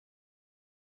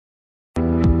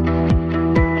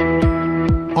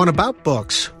On About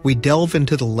Books, we delve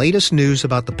into the latest news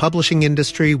about the publishing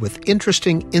industry with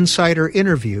interesting insider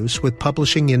interviews with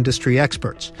publishing industry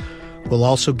experts. We'll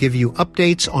also give you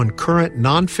updates on current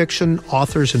nonfiction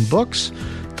authors and books,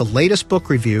 the latest book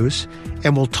reviews,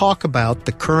 and we'll talk about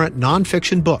the current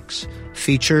nonfiction books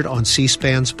featured on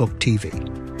C-SPAN's Book TV.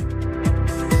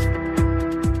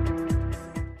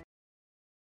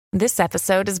 This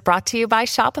episode is brought to you by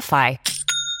Shopify.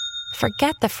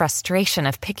 Forget the frustration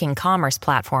of picking commerce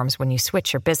platforms when you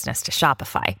switch your business to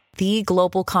Shopify, the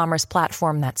global commerce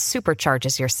platform that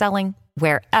supercharges your selling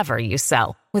wherever you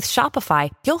sell. With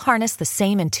Shopify, you'll harness the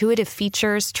same intuitive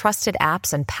features, trusted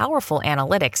apps, and powerful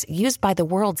analytics used by the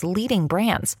world's leading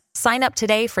brands. Sign up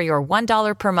today for your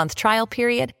 $1 per month trial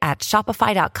period at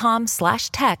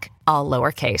shopify.com/tech, all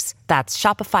lowercase. That's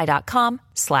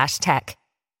shopify.com/tech.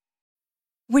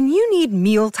 When you need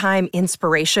mealtime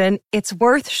inspiration, it's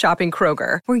worth shopping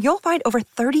Kroger, where you'll find over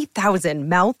 30,000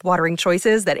 mouth-watering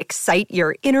choices that excite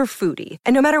your inner foodie.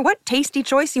 And no matter what tasty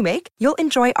choice you make, you'll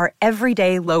enjoy our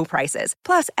everyday low prices,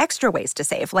 plus extra ways to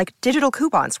save, like digital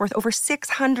coupons worth over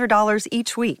 $600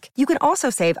 each week. You can also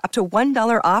save up to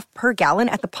 $1 off per gallon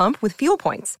at the pump with fuel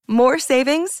points. More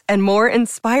savings and more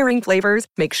inspiring flavors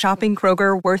make shopping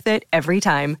Kroger worth it every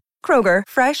time. Kroger,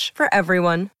 fresh for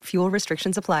everyone. Fuel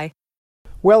restrictions apply.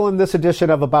 Well, in this edition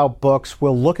of About Books,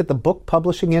 we'll look at the book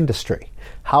publishing industry,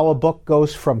 how a book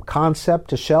goes from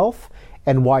concept to shelf,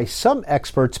 and why some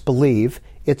experts believe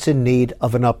it's in need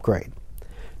of an upgrade.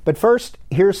 But first,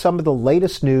 here's some of the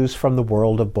latest news from the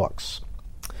world of books.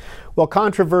 Well,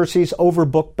 controversies over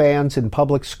book bans in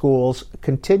public schools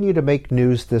continue to make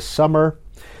news this summer.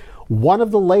 One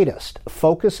of the latest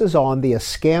focuses on the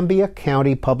Escambia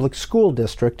County Public School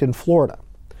District in Florida.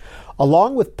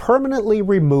 Along with permanently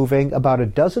removing about a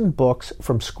dozen books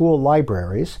from school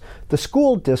libraries, the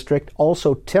school district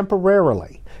also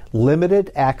temporarily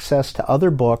limited access to other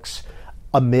books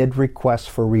amid requests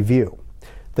for review.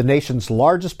 The nation's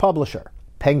largest publisher,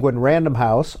 Penguin Random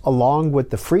House, along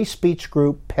with the free speech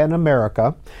group PEN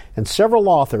America and several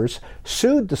authors,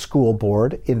 sued the school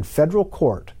board in federal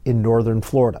court in northern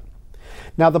Florida.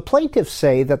 Now, the plaintiffs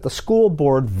say that the school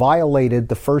board violated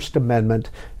the First Amendment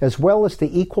as well as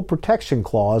the Equal Protection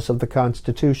Clause of the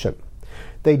Constitution.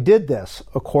 They did this,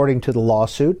 according to the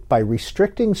lawsuit, by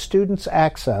restricting students'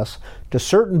 access to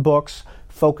certain books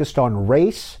focused on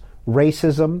race,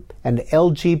 racism, and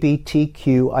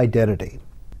LGBTQ identity.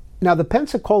 Now, the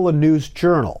Pensacola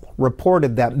News-Journal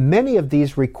reported that many of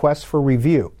these requests for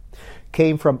review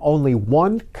came from only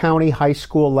one county high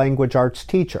school language arts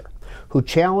teacher, who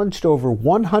challenged over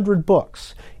 100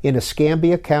 books in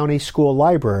Escambia County school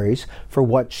libraries for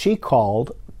what she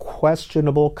called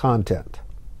questionable content.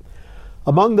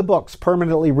 Among the books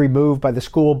permanently removed by the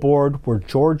school board were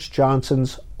George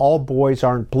Johnson's All Boys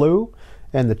Aren't Blue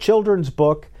and the children's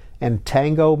book And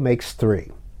Tango Makes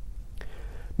Three.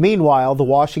 Meanwhile, the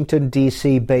Washington,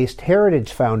 D.C.-based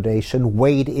Heritage Foundation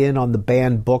weighed in on the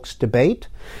banned books debate.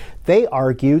 They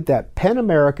argued that PEN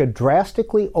America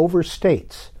drastically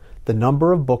overstates the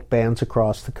number of book bans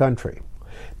across the country.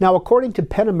 Now, according to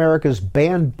PEN America's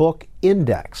Banned Book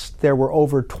Index, there were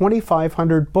over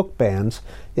 2,500 book bans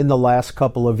in the last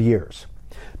couple of years.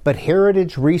 But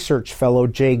Heritage Research Fellow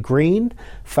Jay Green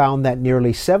found that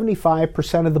nearly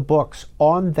 75% of the books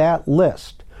on that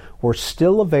list were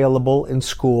still available in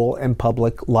school and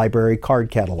public library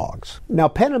card catalogs. Now,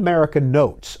 PEN America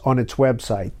notes on its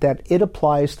website that it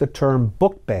applies the term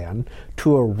book ban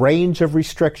to a range of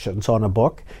restrictions on a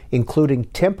book, including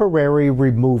temporary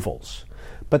removals.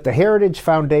 But the Heritage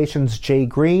Foundation's Jay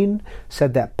Green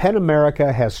said that PEN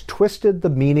America has twisted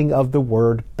the meaning of the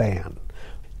word ban.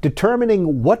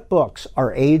 Determining what books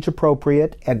are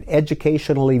age-appropriate and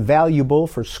educationally valuable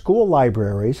for school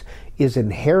libraries is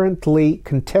inherently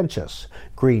contentious,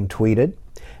 Green tweeted.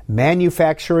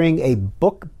 Manufacturing a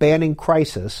book-banning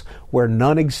crisis where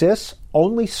none exists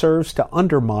only serves to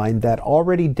undermine that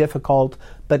already difficult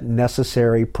but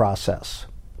necessary process.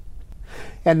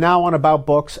 And now on About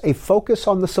Books, a focus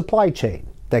on the supply chain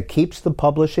that keeps the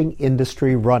publishing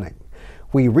industry running.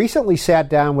 We recently sat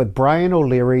down with Brian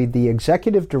O'Leary, the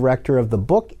executive director of the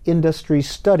Book Industry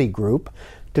Study Group,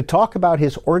 to talk about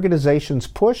his organization's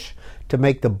push to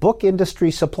make the book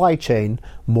industry supply chain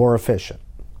more efficient.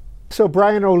 So,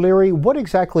 Brian O'Leary, what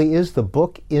exactly is the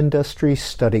Book Industry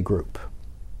Study Group?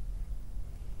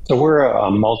 So we're a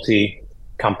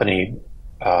multi-company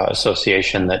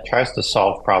association that tries to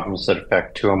solve problems that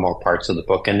affect two or more parts of the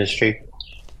book industry.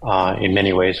 In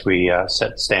many ways, we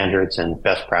set standards and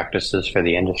best practices for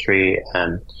the industry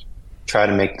and try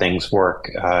to make things work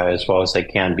as well as they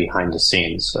can behind the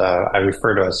scenes. I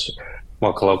refer to us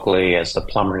more colloquially as the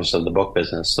plumbers of the book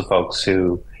business, the folks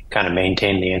who kind of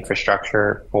maintain the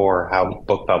infrastructure for how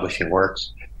book publishing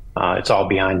works. It's all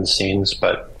behind the scenes,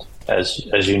 but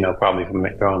as you know, probably from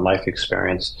your own life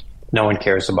experience, no one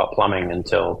cares about plumbing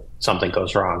until something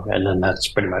goes wrong, and then that's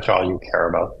pretty much all you care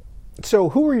about. So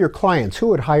who are your clients? Who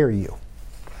would hire you?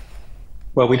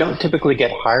 Well, we don't typically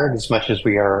get hired as much as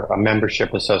we are a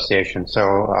membership association.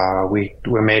 So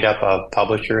we're made up of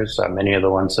publishers, many of the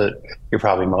ones that you're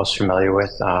probably most familiar with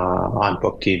on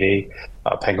Book TV,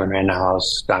 Penguin Random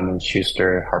House, Simon &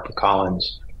 Schuster,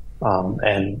 HarperCollins,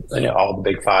 and all the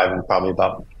big five, and probably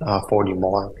about 40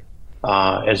 more,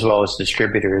 as well as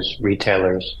distributors,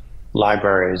 retailers,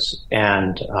 libraries,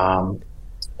 and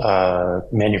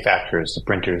manufacturers, the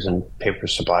printers and paper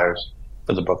suppliers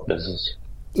for the book business.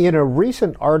 In a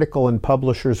recent article in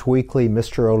Publishers Weekly,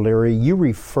 Mr. O'Leary, you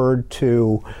referred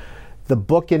to the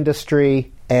book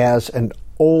industry as an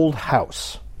old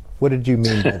house. What did you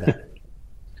mean by that?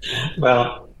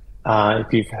 Well, I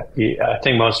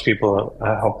think most people,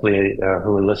 hopefully,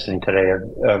 who are listening today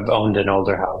have owned an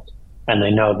older house, and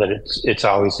they know that it's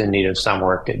always in need of some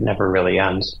work. It never really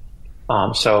ends.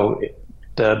 So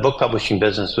the book publishing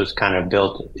business was kind of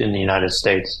built in the United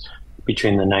States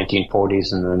between the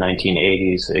 1940s and the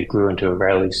 1980s. It grew into a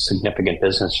fairly significant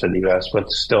business for the U.S., but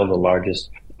still the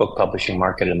largest book publishing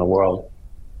market in the world.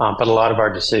 But a lot of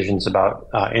our decisions about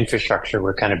infrastructure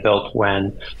were kind of built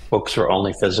when books were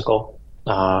only physical.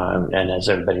 And as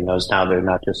everybody knows now, they're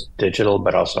not just digital,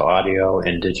 but also audio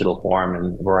in digital form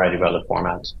and a variety of other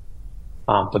formats.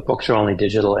 But books were only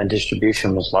digital, and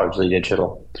distribution was largely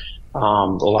digital. A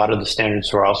lot of the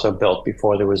standards were also built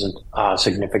before there was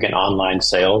significant online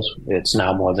sales. It's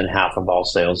now more than half of all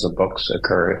sales of books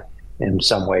occur in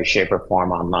some way, shape, or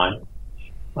form online.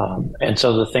 And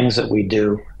so the things that we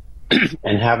do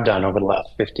and have done over the last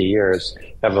 50 years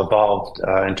have evolved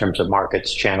in terms of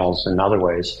markets, channels, and other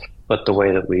ways. But the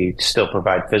way that we still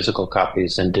provide physical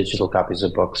copies and digital copies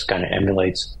of books kind of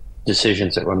emulates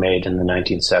decisions that were made in the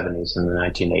 1970s and the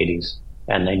 1980s,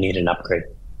 and they need an upgrade.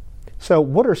 So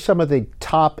what are some of the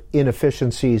top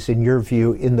inefficiencies, in your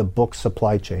view, in the book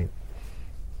supply chain?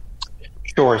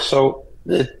 Sure. So,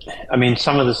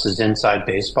 some of this is inside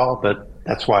baseball, but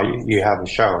that's why you have a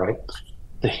show, right?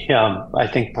 I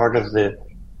think part of the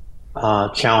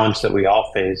challenge that we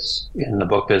all face in the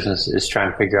book business is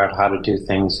trying to figure out how to do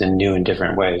things in new and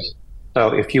different ways. So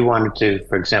if you wanted to,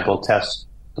 for example, test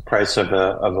the price of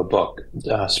a book,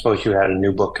 suppose you had a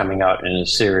new book coming out in a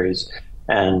series,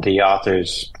 and the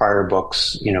author's prior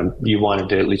books, you wanted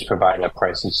to at least provide a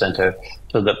price incentive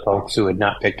so that folks who had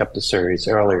not picked up the series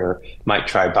earlier might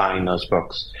try buying those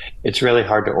books. It's really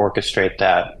hard to orchestrate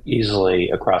that easily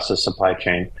across the supply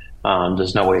chain.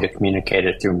 There's no way to communicate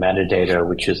it through metadata,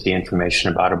 which is the information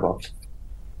about a book.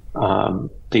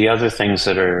 The other things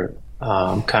that are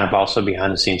kind of also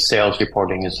behind the scenes, sales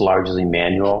reporting is largely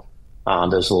manual.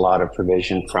 There's a lot of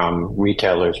provision from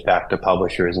retailers back to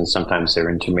publishers, and sometimes they're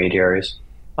intermediaries,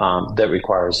 that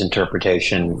requires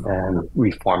interpretation and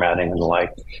reformatting and the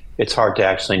like. It's hard to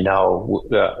actually know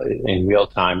in real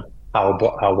time how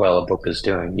well a book is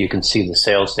doing. You can see the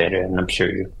sales data, and I'm sure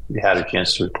you had a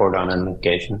chance to report on it on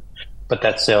occasion. But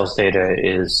that sales data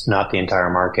is not the entire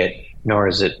market, nor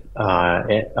is it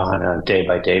on a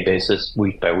day-by-day basis,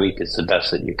 week by week. It's the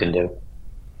best that you can do.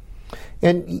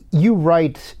 And you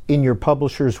write in your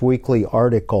Publishers Weekly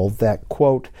article that,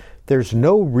 quote, there's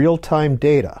no real-time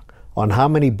data on how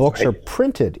many books are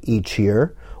printed each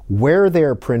year, where they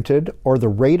are printed, or the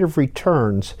rate of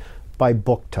returns by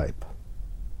book type.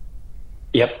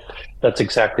 Yep, that's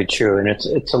exactly true. And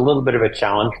it's a little bit of a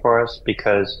challenge for us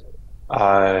because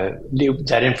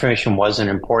that information wasn't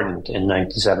important in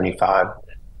 1975.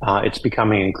 It's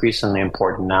becoming increasingly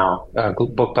important now.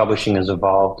 Book publishing has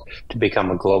evolved to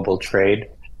become a global trade.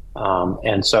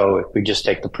 And so if we just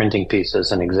take the printing piece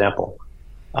as an example,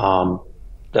 the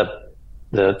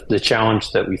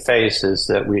challenge that we face is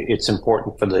that it's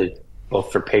important for both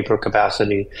for paper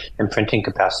capacity and printing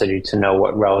capacity to know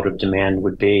what relative demand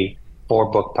would be for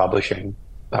book publishing,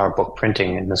 or book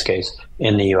printing in this case,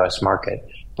 in the U.S. market.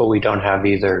 But we don't have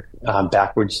either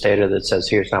backwards data that says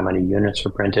here's how many units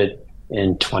were printed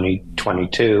in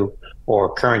 2022,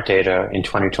 or current data in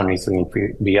 2023 and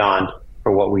beyond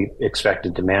for what we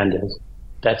expected demand is.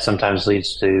 That sometimes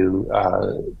leads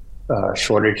to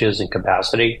shortages in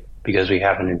capacity because we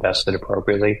haven't invested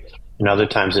appropriately. And other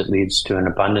times it leads to an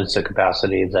abundance of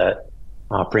capacity that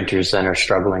printers then are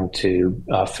struggling to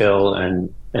fill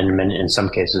and in some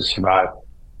cases survive.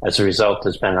 As a result,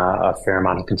 there's been a fair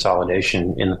amount of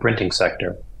consolidation in the printing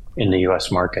sector in the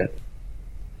U.S. market.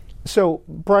 So,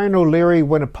 Brian O'Leary,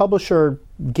 when a publisher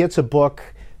gets a book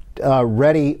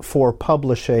ready for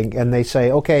publishing and they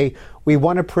say, okay, we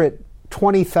want to print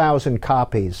 20,000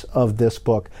 copies of this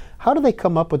book, how do they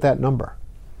come up with that number?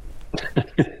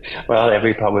 Well,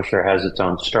 every publisher has its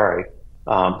own story.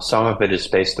 Some of it is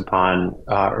based upon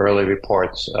early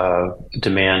reports of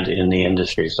demand in the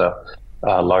industry. So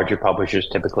larger publishers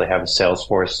typically have a sales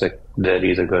force that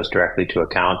either goes directly to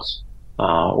accounts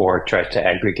or tries to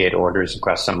aggregate orders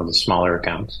across some of the smaller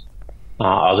accounts.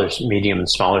 Other medium and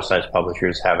smaller sized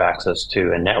publishers have access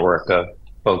to a network of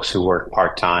folks who work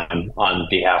part-time on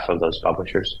behalf of those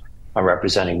publishers,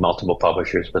 representing multiple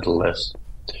publishers with a list.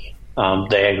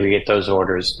 They aggregate those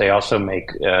orders. They also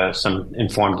make some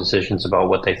informed decisions about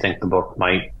what they think the book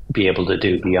might be able to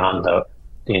do beyond the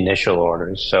initial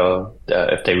orders. So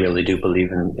if they really do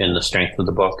believe in the strength of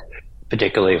the book,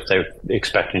 particularly if they're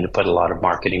expecting to put a lot of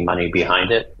marketing money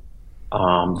behind it,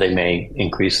 they may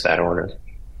increase that order.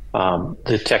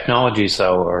 The technologies,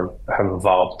 though, have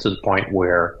evolved to the point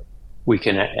where we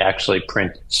can actually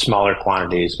print smaller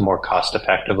quantities more cost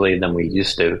effectively than we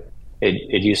used to.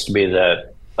 It used to be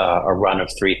that a run of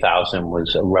 3,000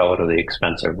 was a relatively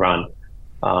expensive run.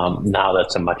 Now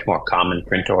that's a much more common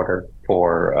print order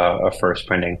for a first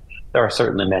printing. There are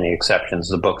certainly many exceptions.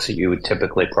 The books that you would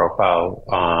typically profile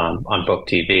on Book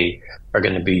TV are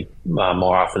going to be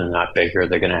more often than not bigger.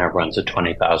 They're going to have runs of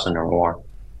 20,000 or more.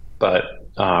 But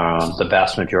the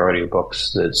vast majority of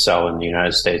books that sell in the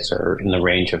United States are in the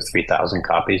range of 3,000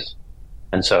 copies.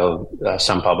 And so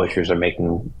some publishers are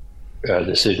making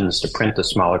decisions to print the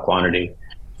smaller quantity,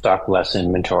 stock less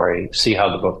inventory, see how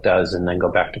the book does, and then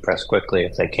go back to press quickly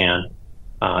if they can.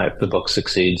 If the book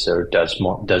succeeds or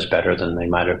does better than they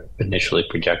might have initially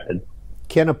projected.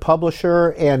 Can a publisher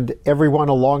and everyone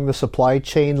along the supply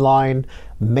chain line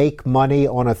make money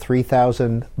on a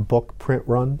 3,000 book print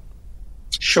run?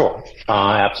 Sure,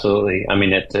 absolutely. I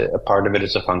mean, a part of it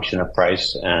is a function of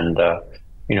price, and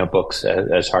books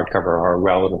as hardcover are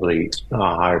relatively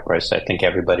higher priced. I think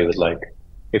everybody would like,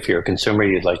 if you're a consumer,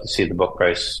 you'd like to see the book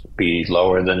price be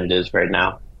lower than it is right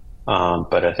now.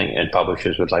 But I think, and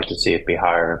publishers would like to see it be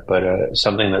higher. But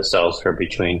something that sells for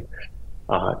between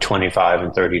 $25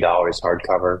 and $30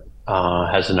 hardcover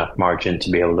has enough margin to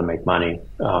be able to make money.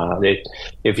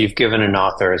 If you've given an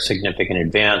author a significant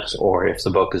advance, or if the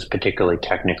book is particularly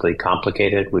technically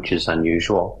complicated, which is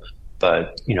unusual,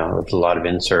 but with a lot of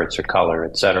inserts or color,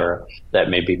 et cetera, that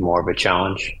may be more of a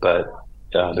challenge. But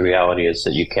the reality is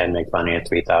that you can make money at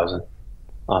 3,000.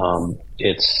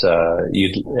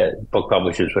 Book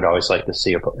publishers would always like to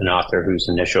see an author whose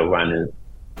initial run is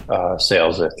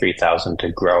sales at 3,000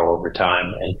 to grow over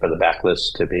time, and for the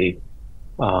backlist to be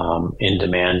in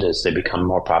demand as they become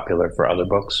more popular for other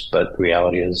books. But the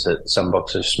reality is that some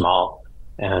books are small,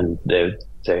 and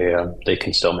they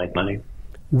can still make money.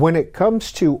 When it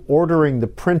comes to ordering the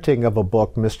printing of a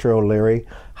book, Mr. O'Leary,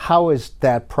 how is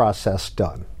that process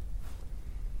done?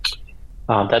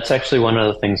 That's actually one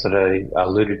of the things that I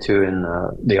alluded to in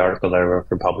the article that I wrote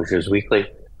for Publishers Weekly.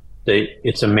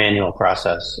 It's a manual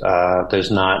process.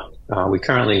 We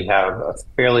currently have a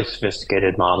fairly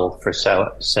sophisticated model for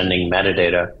sending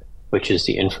metadata, which is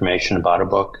the information about a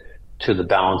book, to the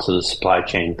balance of the supply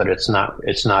chain, but it's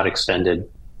not extended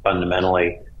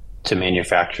fundamentally to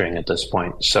manufacturing at this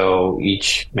point. So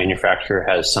each manufacturer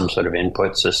has some sort of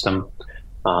input system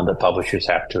that publishers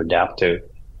have to adapt to.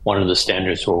 One of the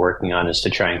standards we're working on is to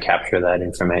try and capture that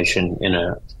information in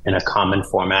a common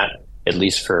format, at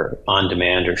least for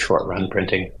on-demand or short-run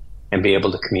printing, and be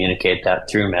able to communicate that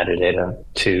through metadata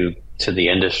to the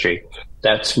industry.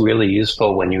 That's really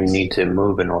useful when you need to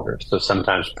move an order. So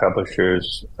sometimes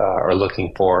publishers are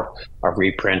looking for a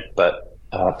reprint, but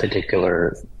a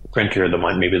particular printer,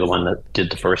 maybe the one that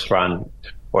did the first run,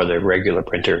 or the regular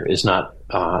printer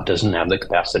doesn't have the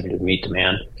capacity to meet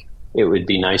demand. It would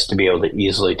be nice to be able to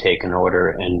easily take an order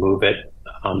and move it.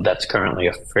 That's currently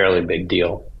a fairly big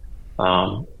deal.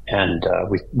 And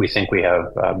we think we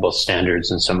have both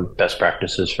standards and some best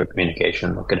practices for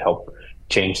communication that could help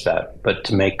change that. But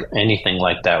to make anything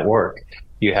like that work,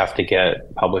 you have to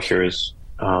get publishers,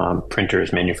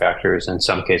 printers, manufacturers, in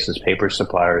some cases paper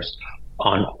suppliers,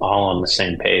 all on the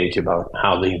same page about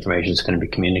how the information is going to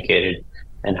be communicated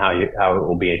and how it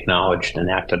will be acknowledged and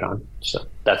acted on. So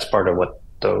that's part of what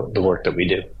the work that we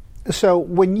do. So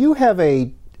when you have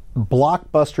a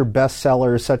blockbuster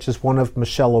bestseller such as one of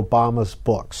Michelle Obama's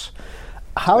books,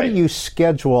 how do you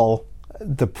schedule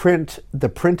the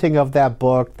printing of that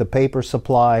book, the paper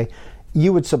supply?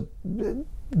 You would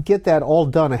get that all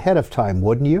done ahead of time,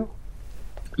 wouldn't you?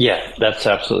 Yeah, that's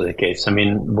absolutely the case. I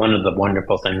mean, one of the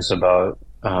wonderful things about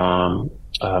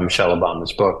Michelle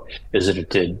Obama's book is that it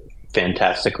did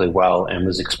fantastically well and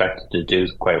was expected to do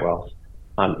quite well.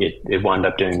 it wound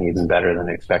up doing even better than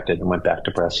expected and went back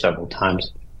to press several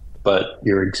times. But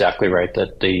you're exactly right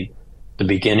that the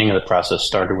beginning of the process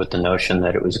started with the notion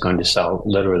that it was going to sell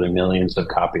literally millions of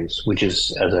copies, which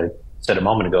is, as I said a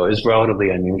moment ago, is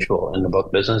relatively unusual in the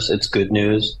book business. It's good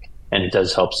news, and it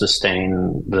does help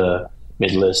sustain the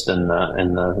mid-list and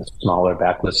the smaller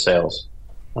backlist sales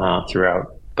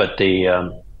throughout. But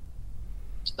the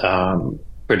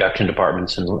production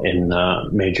departments in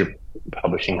major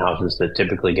publishing houses that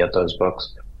typically get those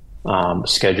books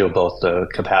schedule both the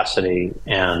capacity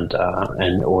and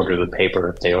order the paper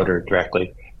if they order it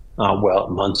directly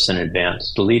months in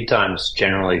advance. The lead times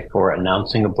generally for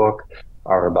announcing a book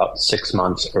are about 6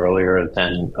 months earlier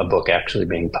than a book actually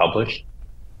being published.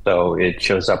 So it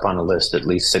shows up on a list at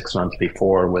least 6 months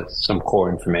before with some core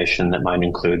information that might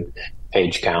include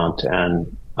page count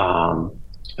and not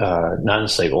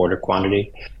necessarily order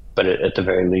quantity, but at the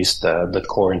very least the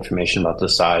core information about the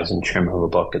size and trim of a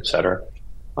book, et cetera.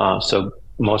 So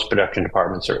most production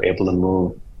departments are able to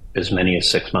move as many as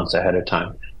 6 months ahead of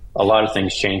time. A lot of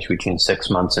things change between 6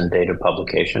 months and date of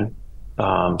publication.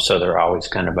 So they're always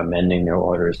kind of amending their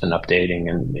orders and updating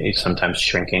and sometimes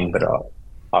shrinking, but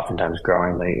oftentimes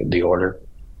growing the order.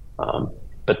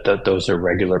 But those are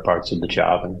regular parts of the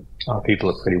job, and people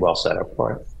are pretty well set up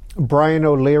for it. Brian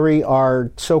O'Leary,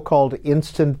 are so-called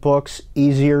instant books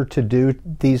easier to do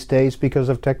these days because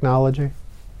of technology?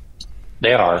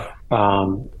 They are.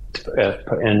 And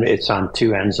it's on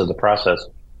two ends of the process.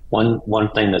 One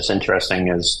thing that's interesting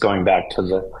is going back to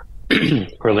the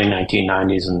early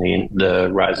 1990s and the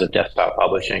rise of desktop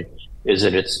publishing is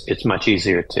that it's much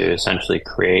easier to essentially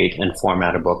create and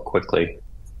format a book quickly,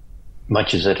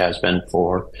 much as it has been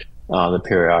for the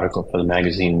periodical, for the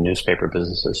magazine and newspaper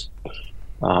businesses.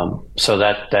 So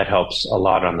that helps a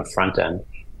lot on the front end.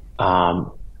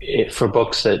 For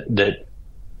books that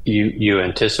you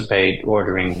anticipate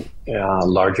ordering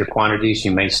larger quantities,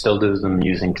 you may still do them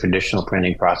using traditional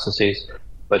printing processes.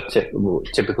 But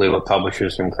typically what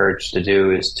publishers are encouraged to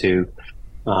do is to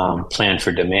plan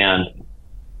for demand,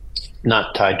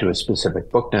 not tied to a specific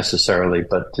book necessarily,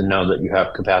 but to know that you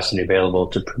have capacity available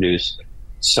to produce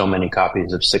so many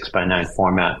copies of 6x9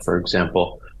 format, for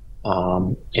example,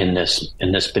 in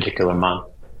this particular month.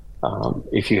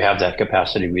 If you have that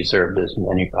capacity reserved, as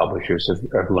many publishers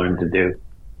have learned to do,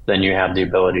 then you have the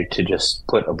ability to just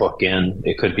put a book in.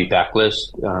 It could be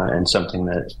backlist and something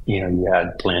that you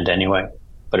had planned anyway,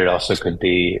 but it also could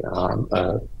be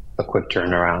a quick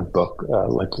turnaround book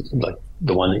like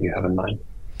the one that you have in mind.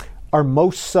 Are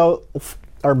most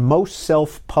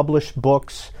self-published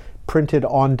books printed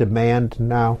on demand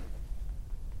now?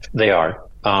 They are,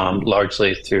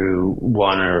 largely through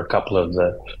one or a couple of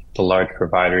the large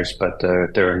providers, but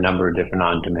there are a number of different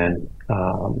on-demand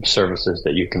services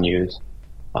that you can use.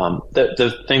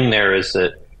 The thing there is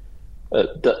that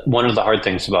one of the hard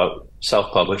things about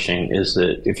self-publishing is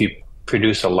that if you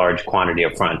produce a large quantity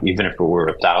up front, even if it were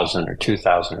 1,000 or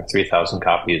 2,000 or 3,000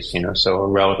 copies, so a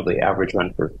relatively average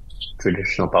one for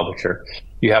traditional publisher,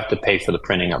 you have to pay for the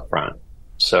printing up front.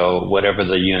 So whatever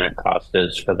the unit cost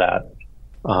is for that,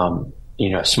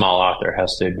 a small author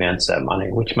has to advance that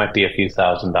money, which might be a few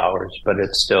 $1,000s, but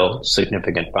it's still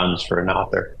significant funds for an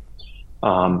author.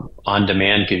 On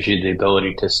demand gives you the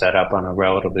ability to set up on a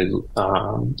relatively,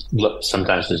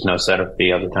 sometimes there's no setup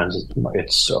fee, other times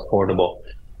it's affordable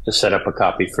to set up a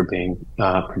copy for being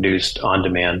produced on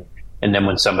demand. And then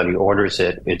when somebody orders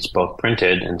it, it's both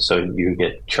printed, and so you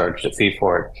get charged a fee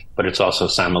for it, but it's also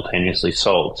simultaneously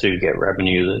sold. So you get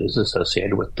revenue that is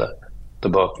associated with the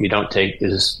book. You don't take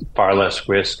is far less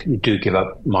risk. You do give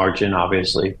up margin,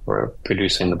 obviously, for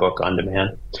producing the book on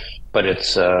demand, but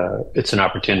it's an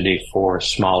opportunity for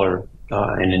smaller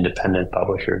and independent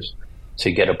publishers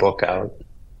to get a book out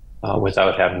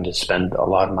without having to spend a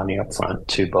lot of money up front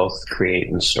to both create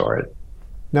and store it.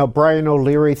 Now, Brian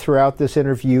O'Leary, throughout this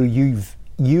interview, you've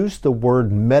used the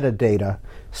word metadata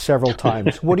several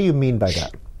times. What do you mean by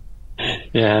that?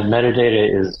 Yeah,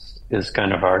 metadata is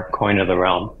kind of our coin of the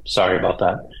realm. Sorry about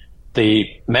that. The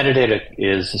metadata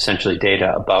is essentially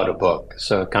data about a book.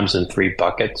 So it comes in three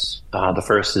buckets. The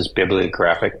first is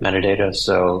bibliographic metadata,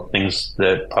 so things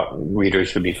that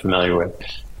readers would be familiar with.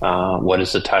 What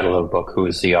is the title of the book? Who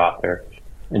is the author?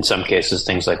 In some cases,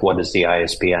 things like what is the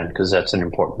ISBN, because that's an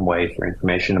important way for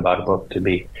information about a book to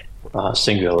be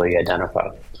singularly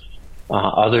identified.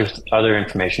 Other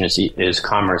information is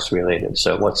commerce related.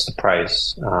 So what's the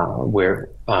price? What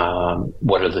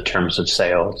are the terms of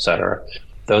sale, et cetera?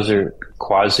 Those are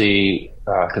quasi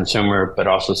consumer, but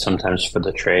also sometimes for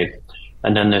the trade.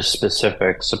 And then there's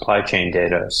specific supply chain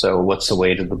data. So what's the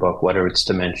weight of the book? What are its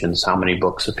dimensions? How many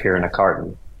books appear in a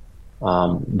carton?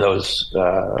 Those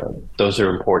are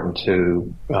important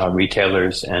to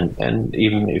retailers and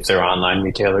even if they're online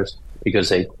retailers, because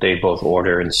they both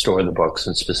order and store the books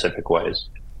in specific ways.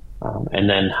 And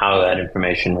then how that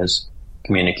information is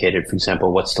communicated. For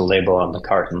example, what's the label on the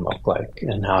carton look like,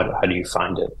 and how do you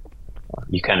find it?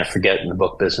 You kind of forget in the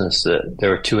book business that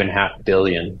there are 2.5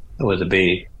 billion with a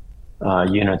B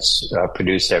units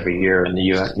produced every year in the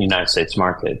United States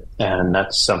market, and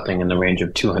that's something in the range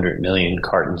of 200 million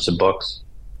cartons of books.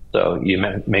 So you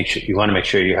want to make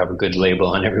sure you have a good label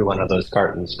on every one of those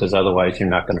cartons, because otherwise you're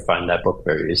not going to find that book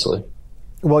very easily.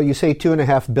 Well, you say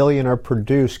 2.5 billion are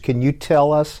produced. Can you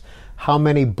tell us how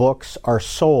many books are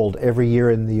sold every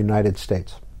year in the United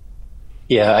States?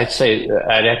 Yeah,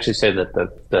 I'd actually say that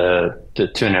the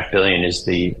 2.5 billion is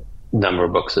the number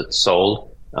of books that's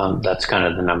sold. That's kind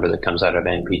of the number that comes out of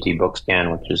NPD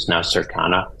Bookscan, which is now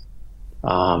Circana.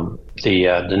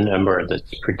 The number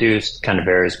that's produced kind of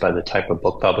varies by the type of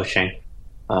book publishing,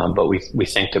 but we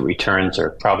think that returns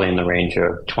are probably in the range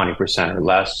of 20% or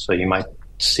less. So you might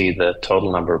see the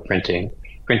total number of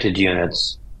printed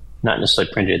units, not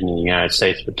necessarily printed in the United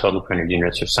States, but total printed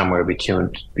units are somewhere between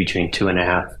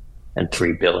 2.5 and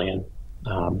 3 billion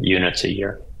units a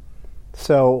year.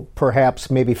 So perhaps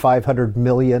maybe 500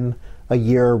 million a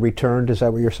year returned. Is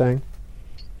that what you're saying?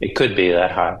 It could be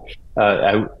that high.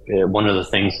 One of the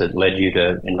things that led you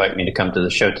to invite me to come to the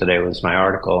show today was my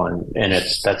article, and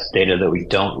that's data that we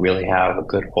don't really have a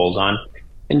good hold on.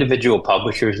 Individual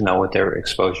publishers know what their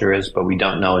exposure is, but we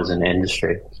don't know as an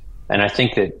industry. And I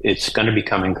think that it's going to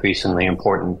become increasingly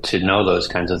important to know those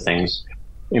kinds of things,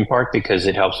 in part because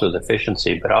it helps with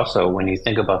efficiency, but also when you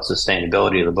think about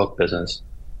sustainability of the book business,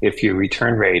 if your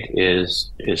return rate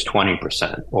is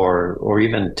 20% or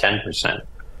even 10%,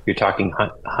 you're talking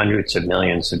hundreds of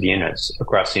millions of units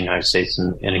across the United States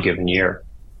in a given year.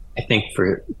 I think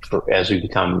for as we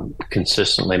become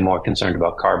consistently more concerned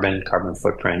about carbon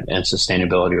footprint, and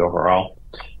sustainability overall,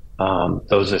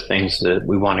 those are things that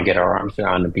we want to get our arms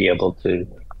around and be able to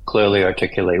clearly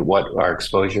articulate what our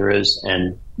exposure is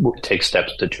and take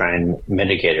steps to try and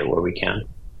mitigate it where we can.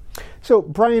 So,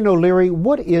 Brian O'Leary,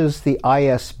 what is the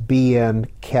ISBN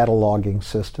cataloging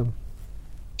system?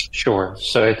 Sure.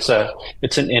 So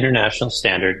it's an international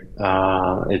standard.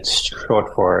 It's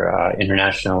short for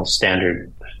International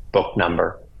Standard Book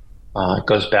Number. It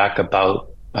goes back about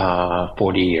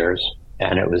 40 years,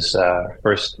 and it was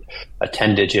first a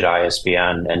 10-digit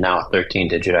ISBN and now a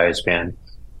 13-digit ISBN.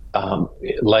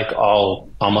 Like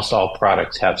almost all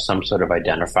products have some sort of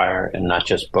identifier, and not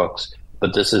just books,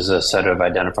 but this is a set of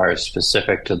identifiers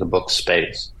specific to the book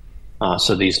space.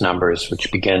 So these numbers,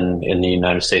 which begin in the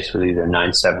United States with either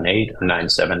 978 or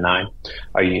 979,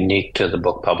 are unique to the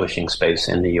book publishing space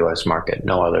in the U.S. market.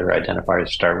 No other identifiers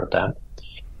start with that.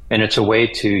 And it's a way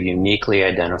to uniquely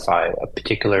identify a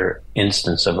particular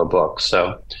instance of a book.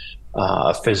 So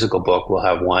a physical book will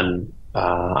have one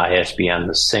ISBN.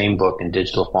 The same book in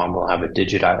digital form will have a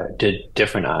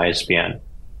different ISBN.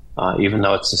 Even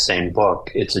though it's the same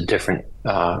book, it's a different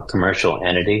commercial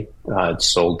entity. It's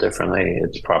sold differently.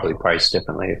 It's probably priced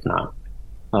differently, if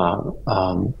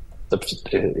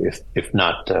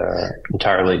not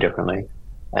entirely differently.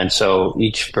 And so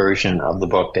each version of the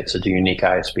book gets a unique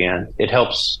ISBN. It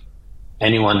helps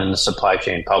anyone in the supply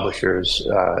chain, publishers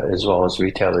as well as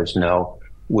retailers, know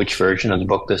which version of the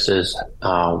book this is,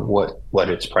 what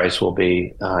its price will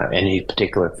be, any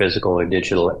particular physical or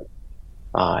digital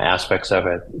aspects of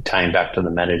it, tying back to the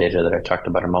metadata that I talked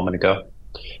about a moment ago.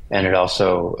 And it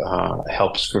also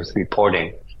helps with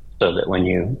reporting, so that when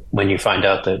you find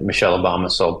out that Michelle Obama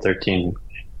sold 13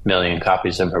 million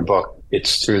copies of her book,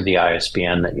 it's through the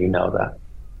ISBN that you know that.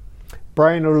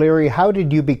 Brian O'Leary, how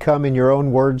did you become, in your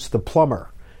own words, the plumber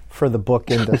for the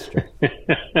book industry?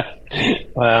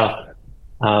 Well,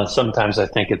 sometimes I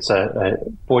think it's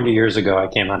 40 years ago, I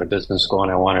came out of business school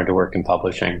and I wanted to work in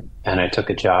publishing, and I took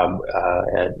a job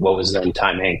at what was then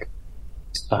Time Inc.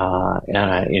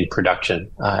 In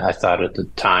production. I thought at the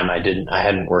time I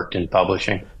hadn't worked in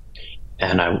publishing,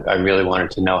 and I really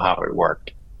wanted to know how it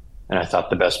worked. And I thought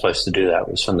the best place to do that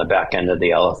was from the back end of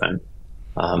the elephant.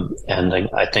 And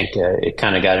I think it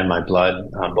kind of got in my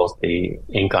blood, both the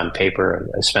ink on paper.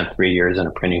 I spent 3 years in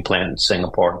a printing plant in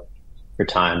Singapore for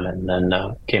time, and then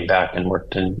came back and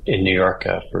worked in New York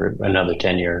for another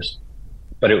 10 years.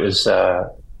 But it was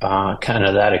kind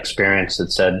of that experience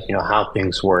that said, how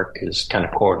things work is kind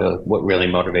of core to what really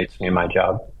motivates me in my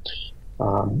job.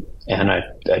 And I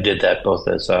did that both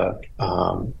as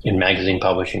in magazine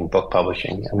publishing, book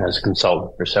publishing, and as a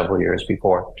consultant for several years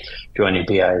before joining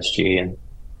BISG in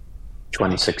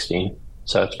 2016.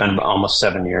 So it's been almost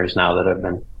 7 years now that I've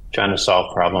been trying to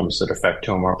solve problems that affect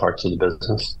two or more parts of the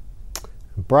business.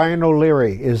 Brian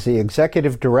O'Leary is the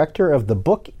Executive Director of the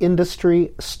Book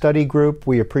Industry Study Group.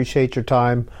 We appreciate your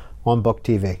time on Book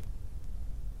TV.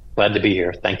 Glad to be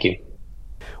here. Thank you.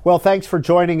 Well, thanks for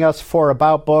joining us for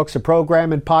About Books, a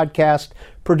program and podcast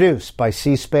produced by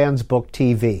C-SPAN's Book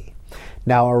TV.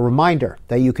 Now, a reminder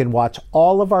that you can watch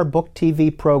all of our Book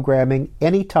TV programming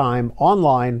anytime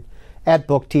online at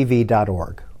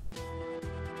booktv.org.